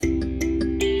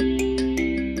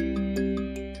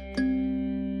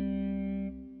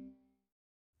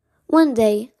One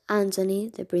day, Antony,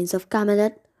 the Prince of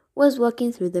Camelot, was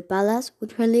walking through the palace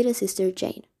with her little sister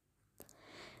Jane.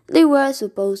 They were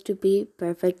supposed to be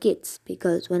perfect kids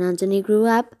because when Antony grew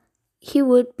up, he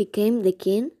would become the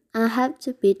king and have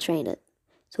to be trained.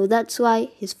 So that's why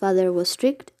his father was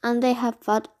strict and they had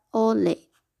fought all day.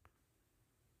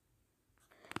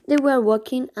 They were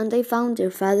walking and they found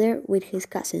their father with his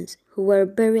cousins, who were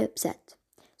very upset.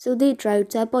 So they tried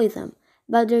to avoid them,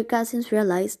 but their cousins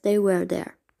realized they were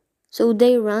there. So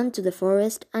they ran to the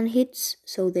forest and hid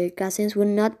so their cousins would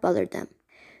not bother them.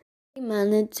 They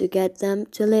managed to get them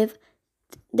to leave.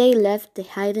 They left the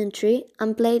hidden tree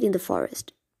and played in the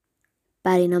forest.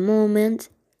 But in a moment,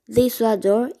 they saw a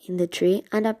door in the tree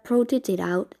and approached it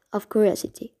out of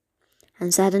curiosity.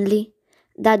 And suddenly,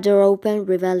 that door opened,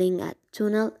 revealing a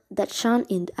tunnel that shone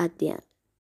in at the end.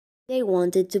 They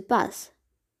wanted to pass,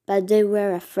 but they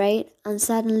were afraid, and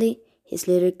suddenly his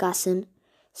little cousin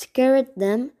scared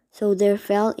them, so they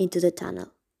fell into the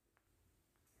tunnel.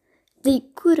 They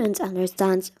couldn't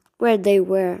understand where they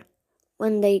were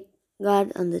when they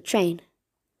got on the train.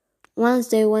 Once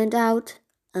they went out,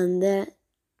 and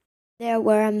there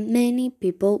were many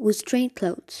people with strange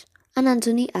clothes, and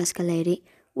Antony asked a lady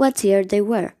what year they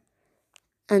were,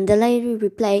 and the lady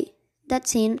replied,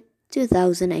 "That's in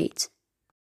 2008.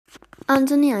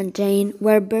 Antony and Jane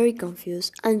were very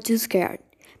confused and too scared,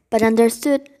 but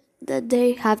understood that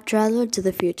they had traveled to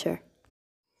the future.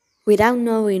 Without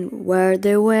knowing where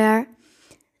they were,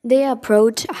 they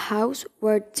approached a house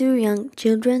where two young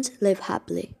children lived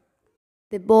happily.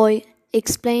 The boy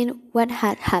explained what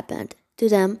had happened to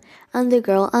them, and the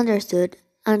girl understood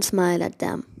and smiled at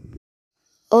them.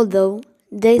 Although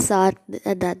they thought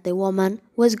that the woman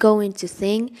was going to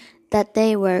think that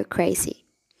they were crazy.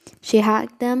 She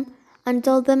hugged them and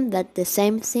told them that the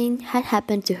same thing had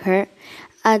happened to her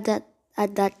and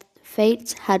that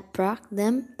fate had brought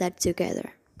them that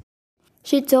together.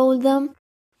 She told them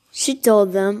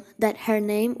that her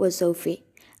name was Sophie,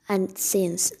 and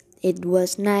since it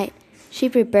was night, she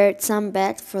prepared some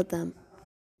bed for them.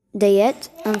 They ate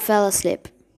and fell asleep.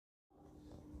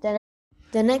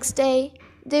 The next day,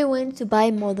 they went to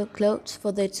buy model clothes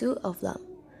for the two of them,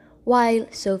 while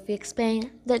Sophie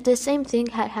explained that the same thing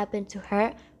had happened to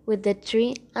her with the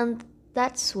tree, and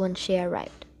that's when she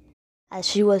arrived. As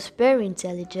she was very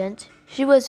intelligent, she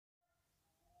was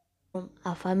from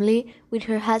a family with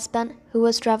her husband who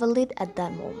was traveling at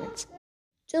that moment.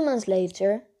 2 months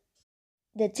later,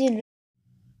 the children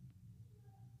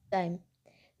time.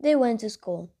 They went to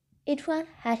school. Each one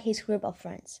had his group of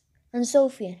friends, and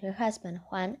Sophie and her husband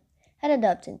Juan had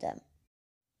adopted them.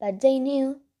 But they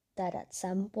knew that at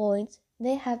some point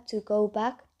they had to go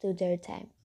back to their time.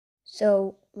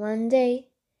 So one day,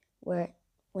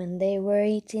 when they were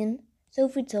eating,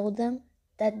 Sophie told them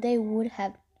that they would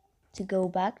have to go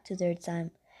back to their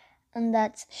time, and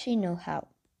that she knew how.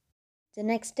 The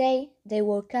next day, they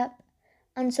woke up,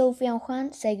 and Sophie and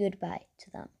Juan said goodbye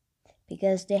to them,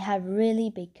 because they had really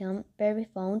become very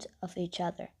fond of each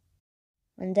other.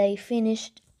 When they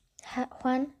finished,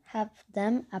 Juan gave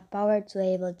them a power to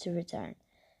be able to return,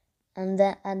 and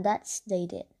that's they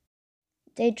did.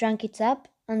 They drank it up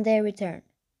and they returned.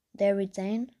 They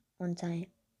returned on time.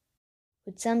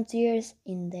 With some tears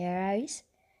in their eyes,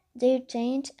 they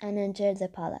changed and entered the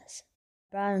palace.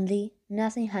 Apparently,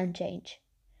 nothing had changed.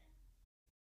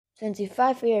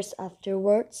 25 years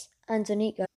afterwards,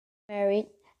 Antony got married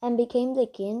and became the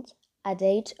king at the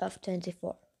age of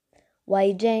 24,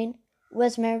 while Jane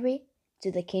was married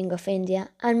to the king of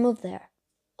India and moved there.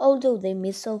 Although they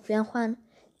missed Sophie and Juan,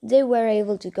 they were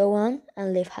able to go on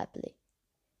and live happily.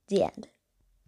 The end.